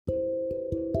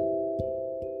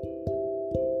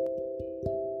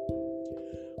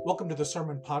Welcome to the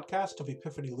Sermon Podcast of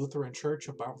Epiphany Lutheran Church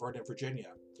of Mount Vernon,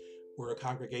 Virginia. We're a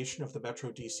congregation of the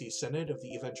Metro DC Synod of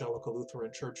the Evangelical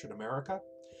Lutheran Church in America,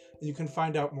 and you can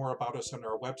find out more about us on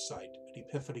our website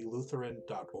at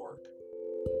epiphanylutheran.org.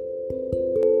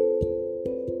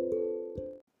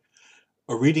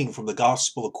 A reading from the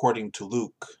Gospel according to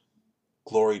Luke.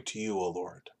 Glory to you, O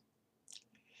Lord.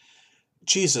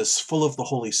 Jesus, full of the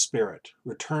Holy Spirit,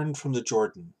 returned from the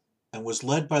Jordan and was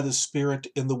led by the Spirit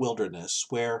in the wilderness,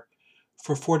 where,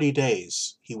 for 40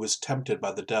 days, he was tempted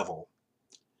by the devil.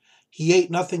 He ate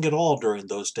nothing at all during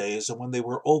those days, and when they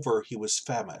were over, he was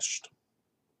famished.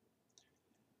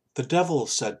 The devil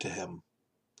said to him,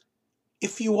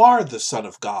 "If you are the Son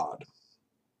of God,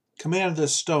 command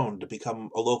this stone to become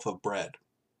a loaf of bread."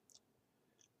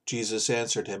 Jesus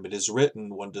answered him, "It is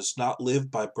written, one does not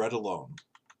live by bread alone."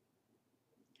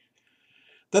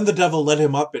 Then the devil led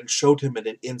him up and showed him in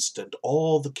an instant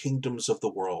all the kingdoms of the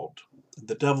world. And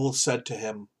the devil said to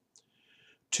him,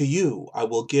 "To you I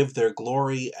will give their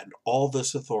glory and all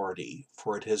this authority,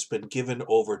 for it has been given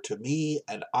over to me,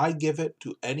 and I give it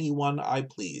to anyone I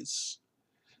please.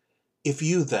 If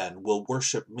you then will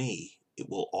worship me, it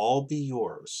will all be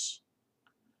yours."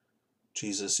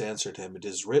 Jesus answered him, "It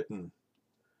is written,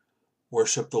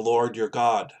 worship the Lord your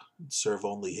God, and serve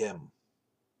only him."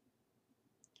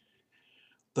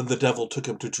 Then the devil took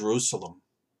him to Jerusalem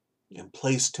and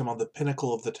placed him on the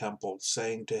pinnacle of the temple,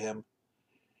 saying to him,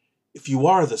 "If you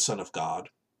are the Son of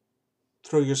God,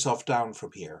 throw yourself down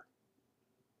from here.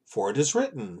 For it is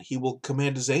written, he will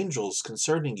command his angels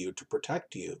concerning you to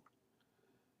protect you.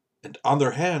 And on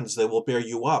their hands they will bear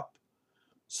you up,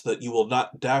 so that you will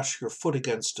not dash your foot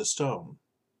against a stone."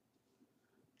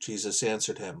 Jesus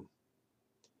answered him,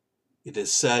 "It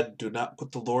is said, do not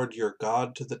put the Lord your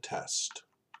God to the test."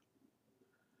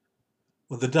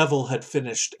 When the devil had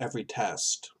finished every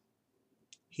test,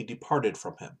 he departed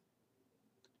from him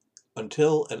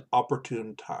until an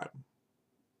opportune time.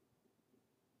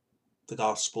 The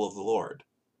Gospel of the Lord.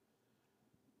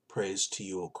 Praise to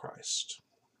you, O Christ.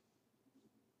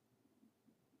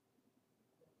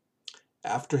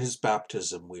 After his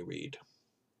baptism, we read,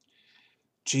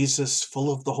 Jesus,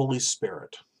 full of the Holy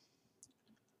Spirit,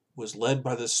 was led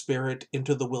by the Spirit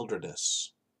into the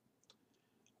wilderness,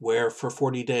 where for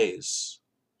 40 days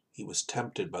he was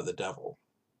tempted by the devil.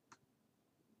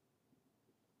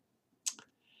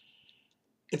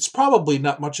 It's probably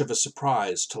not much of a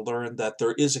surprise to learn that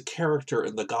there is a character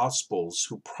in the Gospels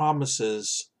who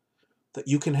promises that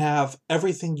you can have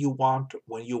everything you want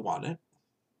when you want it,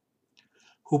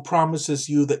 who promises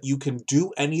you that you can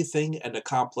do anything and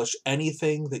accomplish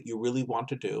anything that you really want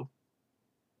to do,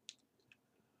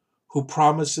 who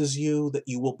promises you that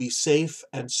you will be safe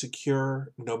and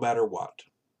secure no matter what.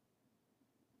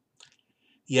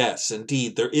 Yes,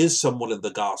 indeed, there is someone in the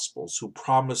Gospels who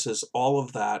promises all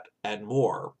of that and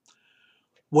more.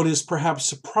 What is perhaps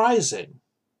surprising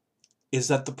is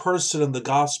that the person in the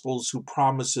Gospels who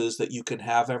promises that you can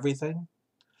have everything,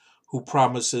 who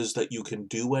promises that you can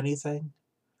do anything,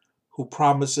 who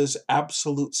promises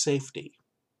absolute safety,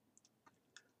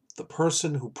 the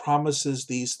person who promises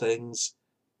these things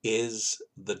is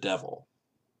the devil.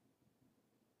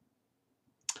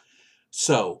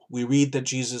 So, we read that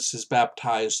Jesus is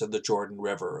baptized in the Jordan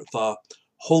River. The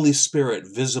Holy Spirit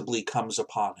visibly comes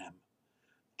upon him.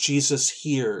 Jesus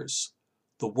hears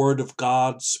the word of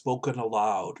God spoken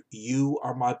aloud. "You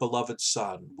are my beloved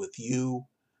Son. With you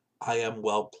I am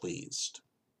well pleased."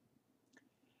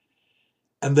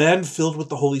 And then, filled with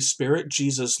the Holy Spirit,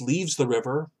 Jesus leaves the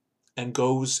river and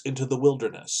goes into the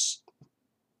wilderness,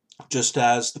 just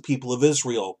as the people of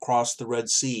Israel crossed the Red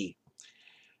Sea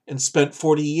and spent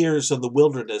 40 years in the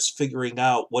wilderness figuring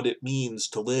out what it means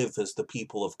to live as the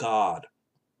people of God.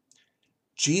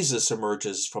 Jesus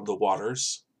emerges from the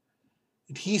waters,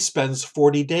 and he spends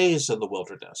 40 days in the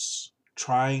wilderness,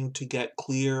 trying to get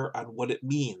clear on what it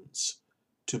means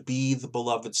to be the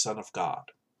beloved Son of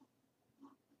God.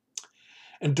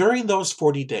 And during those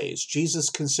 40 days, Jesus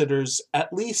considers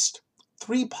at least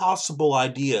 3 possible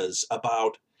ideas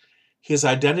about his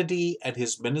identity and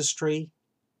his ministry,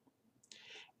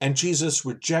 and Jesus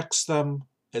rejects them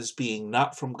as being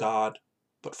not from God,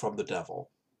 but from the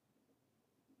devil.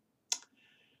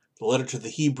 The letter to the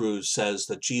Hebrews says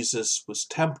that Jesus was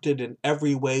tempted in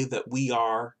every way that we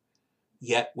are,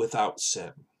 yet without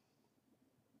sin.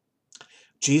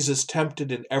 Jesus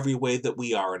tempted in every way that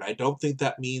we are, and I don't think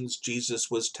that means Jesus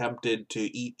was tempted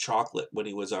to eat chocolate when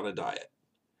he was on a diet.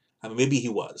 I mean, maybe he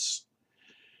was.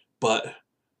 But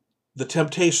the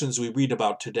temptations we read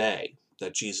about today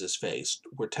that Jesus faced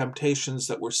were temptations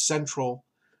that were central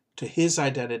to his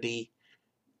identity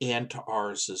and to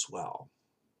ours as well.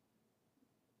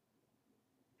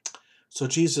 So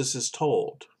Jesus is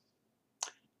told,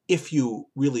 if you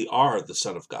really are the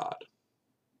Son of God,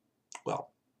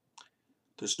 well,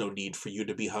 there's no need for you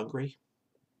to be hungry.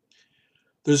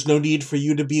 There's no need for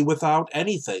you to be without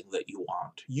anything that you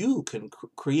want. You can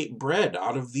create bread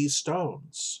out of these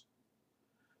stones.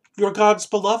 You're God's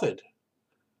beloved,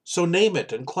 so name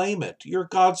it and claim it. You're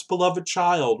God's beloved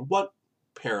child. What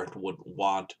parent wouldn't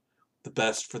want the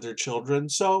best for their children?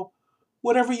 So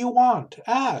whatever you want,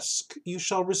 ask, you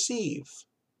shall receive.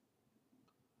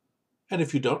 And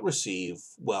if you don't receive,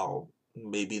 well,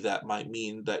 maybe that might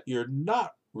mean that you're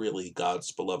not really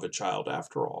God's beloved child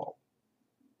after all.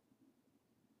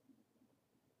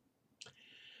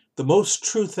 The most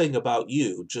true thing about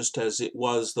you, just as it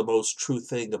was the most true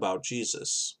thing about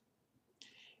Jesus,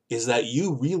 is that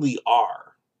you really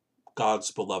are God's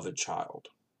beloved child.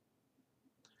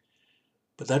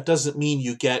 But that doesn't mean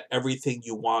you get everything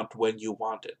you want when you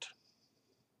want it.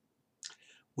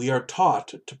 We are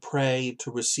taught to pray to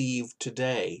receive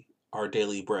today our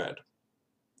daily bread,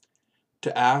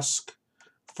 to ask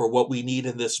for what we need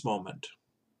in this moment,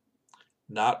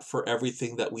 not for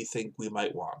everything that we think we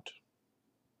might want.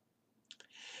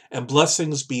 And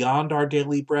blessings beyond our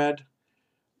daily bread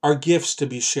are gifts to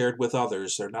be shared with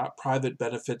others. They're not private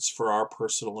benefits for our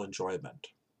personal enjoyment.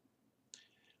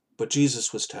 But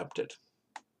Jesus was tempted,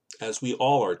 as we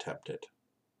all are tempted,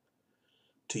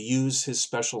 to use his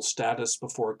special status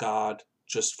before God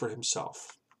just for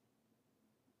himself.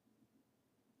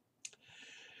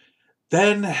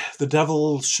 Then the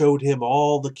devil showed him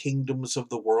all the kingdoms of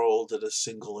the world in a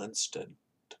single instant.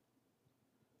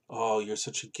 Oh, you're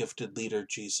such a gifted leader,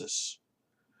 Jesus.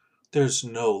 There's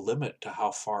no limit to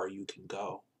how far you can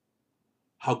go,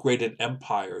 how great an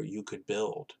empire you could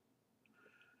build.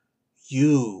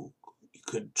 You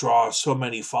could draw so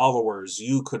many followers.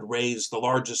 You could raise the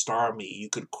largest army. You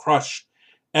could crush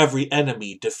every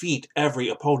enemy, defeat every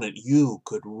opponent. You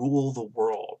could rule the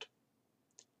world.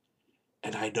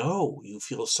 And I know you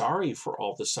feel sorry for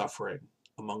all the suffering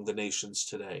among the nations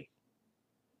today.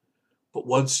 But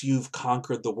once you've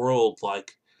conquered the world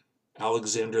like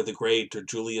Alexander the Great or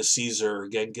Julius Caesar or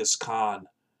Genghis Khan,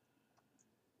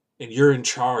 and you're in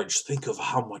charge, think of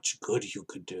how much good you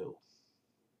could do.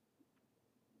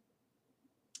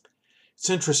 It's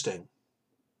interesting.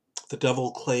 The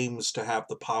devil claims to have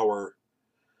the power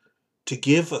to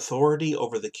give authority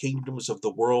over the kingdoms of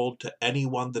the world to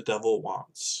anyone the devil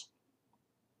wants.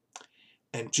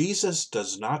 And Jesus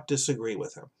does not disagree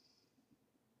with him.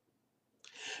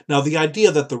 Now, the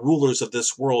idea that the rulers of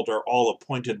this world are all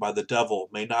appointed by the devil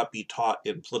may not be taught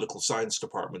in political science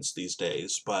departments these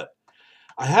days, but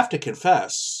I have to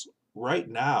confess, right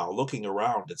now, looking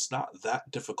around, it's not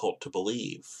that difficult to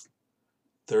believe.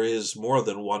 There is more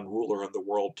than one ruler in the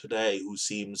world today who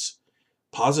seems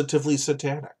positively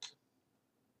satanic.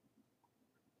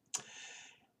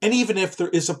 And even if there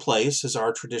is a place, as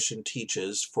our tradition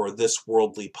teaches, for this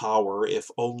worldly power, if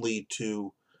only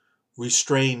to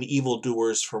restrain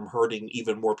evildoers from hurting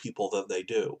even more people than they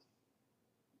do.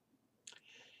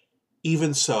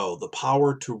 Even so, the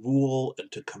power to rule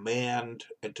and to command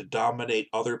and to dominate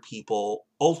other people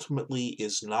ultimately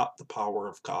is not the power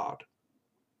of God.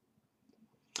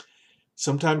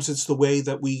 Sometimes it's the way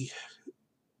that we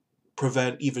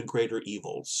prevent even greater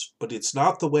evils, but it's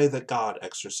not the way that God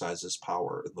exercises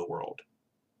power in the world.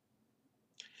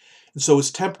 And so,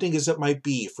 as tempting as it might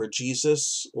be for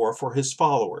Jesus or for his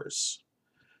followers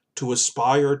to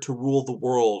aspire to rule the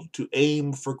world, to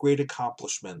aim for great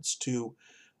accomplishments, to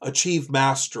achieve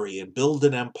mastery and build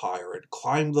an empire and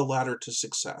climb the ladder to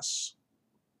success,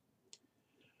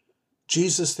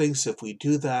 Jesus thinks if we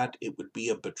do that, it would be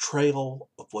a betrayal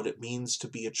of what it means to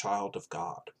be a child of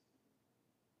God.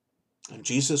 And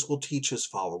Jesus will teach his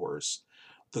followers,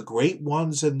 the great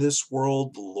ones in this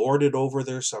world lord it over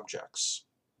their subjects.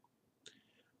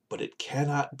 But it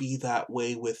cannot be that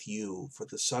way with you, for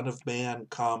the Son of Man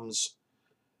comes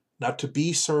not to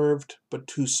be served, but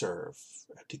to serve,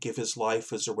 and to give his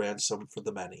life as a ransom for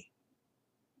the many.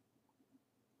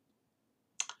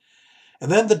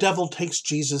 And then the devil takes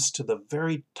Jesus to the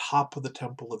very top of the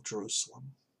temple of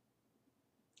Jerusalem.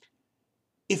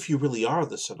 If you really are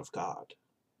the Son of God,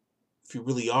 if you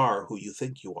really are who you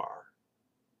think you are,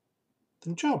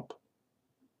 then jump.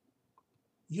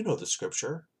 You know the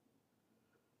scripture.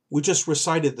 We just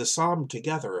recited the psalm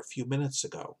together a few minutes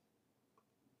ago.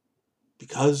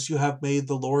 Because you have made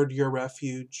the Lord your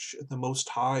refuge, and the Most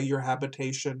High your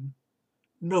habitation,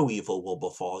 no evil will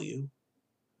befall you,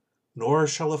 nor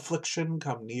shall affliction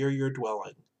come near your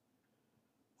dwelling.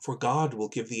 For God will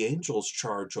give the angels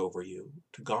charge over you,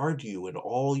 to guard you in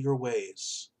all your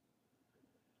ways.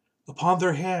 Upon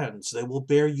their hands they will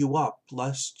bear you up,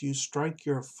 lest you strike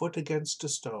your foot against a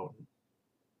stone.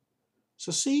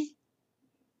 So see,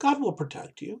 God will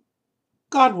protect you.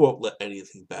 God won't let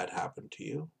anything bad happen to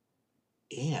you.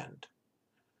 And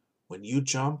when you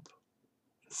jump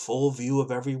in full view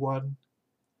of everyone,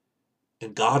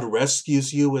 and God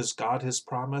rescues you as God has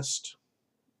promised,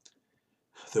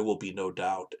 there will be no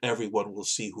doubt. Everyone will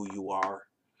see who you are.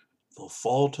 They'll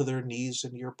fall to their knees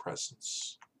in your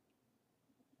presence.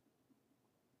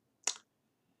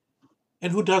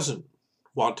 And who doesn't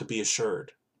want to be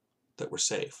assured that we're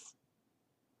safe?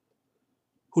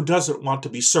 Who doesn't want to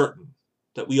be certain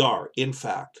that we are, in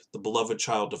fact, the beloved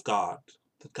child of God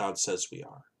that God says we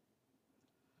are?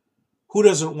 Who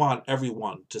doesn't want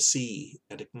everyone to see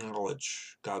and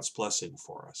acknowledge God's blessing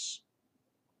for us?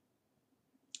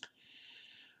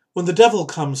 When the devil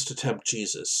comes to tempt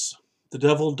Jesus, the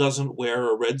devil doesn't wear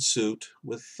a red suit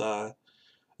with a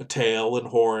tail and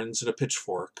horns and a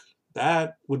pitchfork.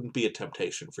 That wouldn't be a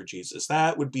temptation for Jesus.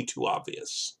 That would be too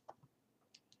obvious.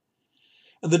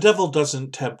 And the devil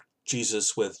doesn't tempt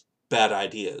Jesus with bad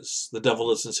ideas. The devil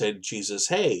doesn't say to Jesus,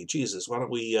 "Hey, Jesus, why don't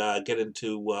we get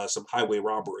into some highway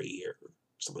robbery here?"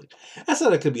 Something. That's not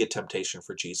going to be a temptation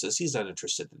for Jesus. He's not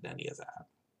interested in any of that.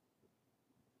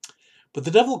 But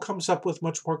the devil comes up with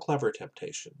much more clever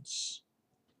temptations.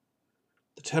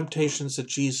 The temptations that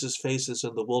Jesus faces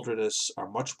in the wilderness are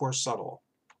much more subtle.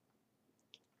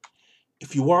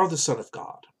 If you are the Son of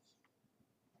God,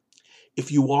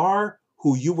 if you are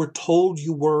who you were told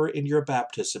you were in your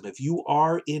baptism, if you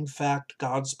are in fact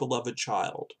God's beloved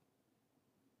child,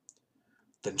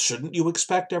 then shouldn't you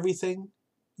expect everything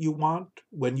you want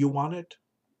when you want it?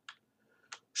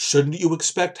 Shouldn't you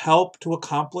expect help to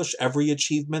accomplish every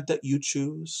achievement that you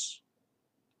choose?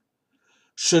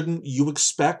 Shouldn't you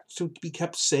expect to be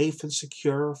kept safe and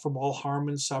secure from all harm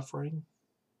and suffering?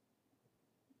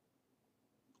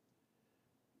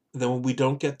 And then when we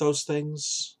don't get those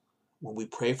things, when we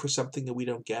pray for something and we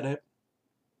don't get it,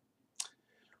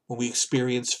 when we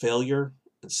experience failure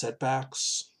and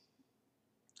setbacks,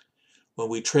 when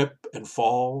we trip and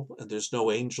fall and there's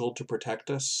no angel to protect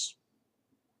us,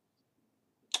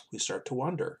 we start to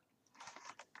wonder,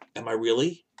 am I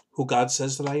really who God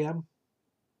says that I am?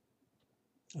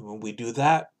 And when we do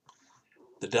that,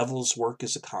 the devil's work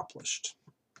is accomplished.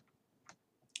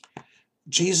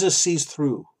 Jesus sees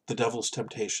through the devil's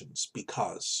temptations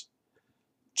because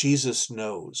Jesus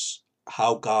knows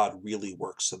how God really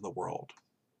works in the world.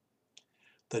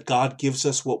 That God gives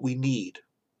us what we need,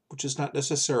 which is not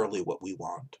necessarily what we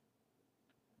want.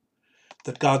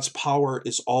 That God's power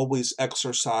is always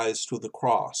exercised through the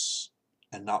cross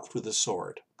and not through the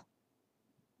sword.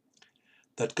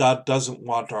 That God doesn't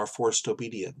want our forced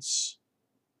obedience,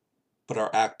 but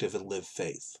our active and lived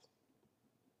faith.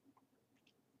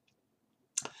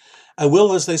 I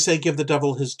will, as they say, give the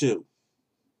devil his due.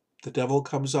 The devil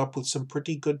comes up with some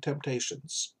pretty good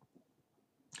temptations.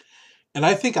 And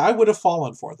I think I would have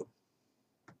fallen for them.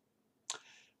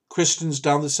 Christians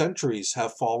down the centuries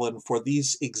have fallen for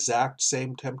these exact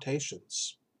same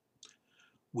temptations.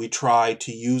 We try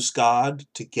to use God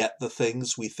to get the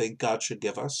things we think God should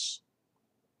give us.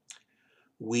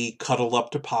 We cuddle up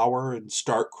to power and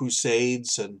start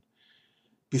crusades, and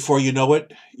before you know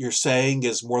it, you're saying,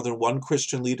 as more than one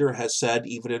Christian leader has said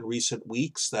even in recent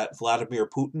weeks, that Vladimir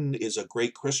Putin is a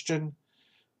great Christian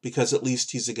because at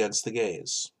least he's against the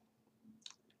gays.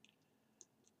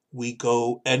 We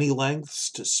go any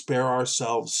lengths to spare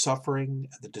ourselves suffering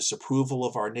and the disapproval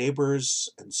of our neighbors,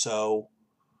 and so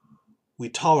we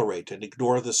tolerate and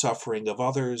ignore the suffering of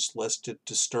others lest it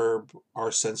disturb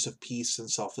our sense of peace and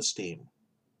self-esteem.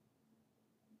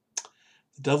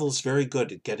 The devil's very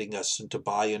good at getting us to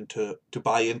buy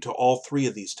into all three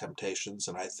of these temptations,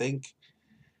 and I think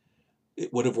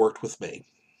it would have worked with me.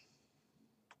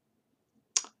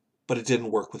 But it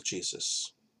didn't work with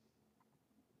Jesus.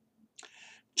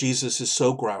 Jesus is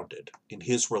so grounded in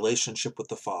his relationship with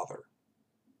the Father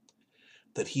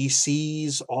that he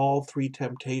sees all three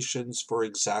temptations for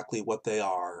exactly what they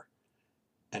are,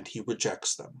 and he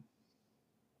rejects them.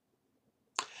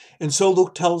 And so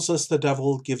Luke tells us the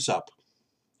devil gives up.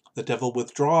 The devil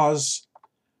withdraws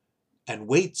and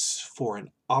waits for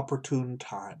an opportune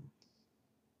time.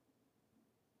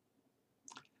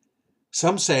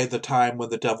 Some say the time when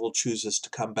the devil chooses to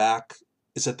come back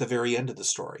is at the very end of the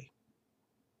story,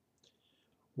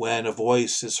 when a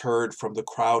voice is heard from the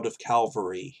crowd of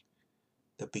Calvary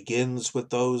that begins with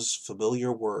those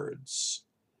familiar words,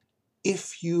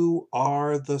 "If you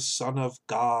are the Son of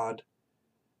God,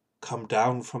 come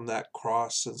down from that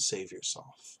cross and save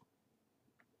yourself."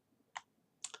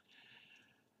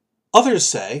 Others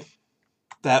say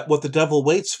That what the devil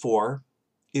waits for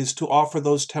is to offer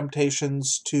those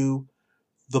temptations to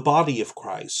the body of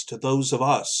Christ, to those of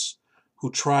us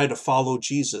who try to follow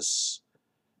Jesus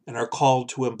and are called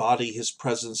to embody his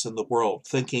presence in the world,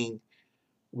 thinking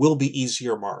we'll be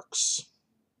easier marks.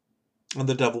 And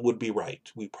the devil would be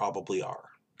right. We probably are.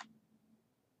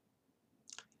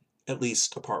 At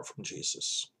least apart from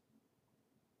Jesus.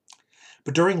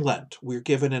 But during Lent, we're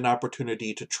given an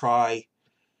opportunity to try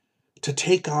to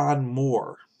take on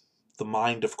more the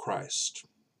mind of Christ.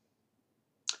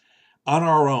 On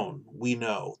our own, we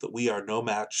know that we are no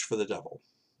match for the devil.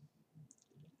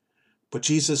 But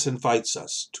Jesus invites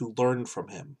us to learn from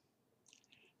him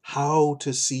how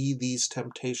to see these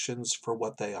temptations for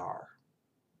what they are,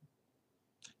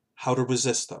 how to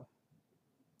resist them,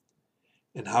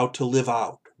 and how to live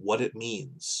out what it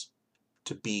means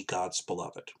to be God's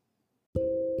beloved.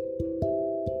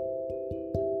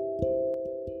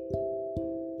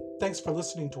 Thanks for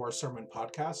listening to our sermon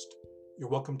podcast. You're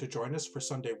welcome to join us for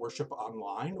Sunday worship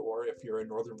online, or if you're in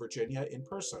Northern Virginia, in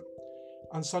person,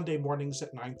 on Sunday mornings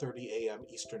at 9:30 a.m.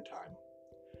 Eastern Time.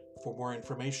 For more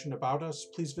information about us,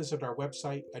 please visit our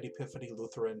website at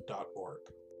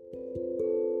epiphanylutheran.org.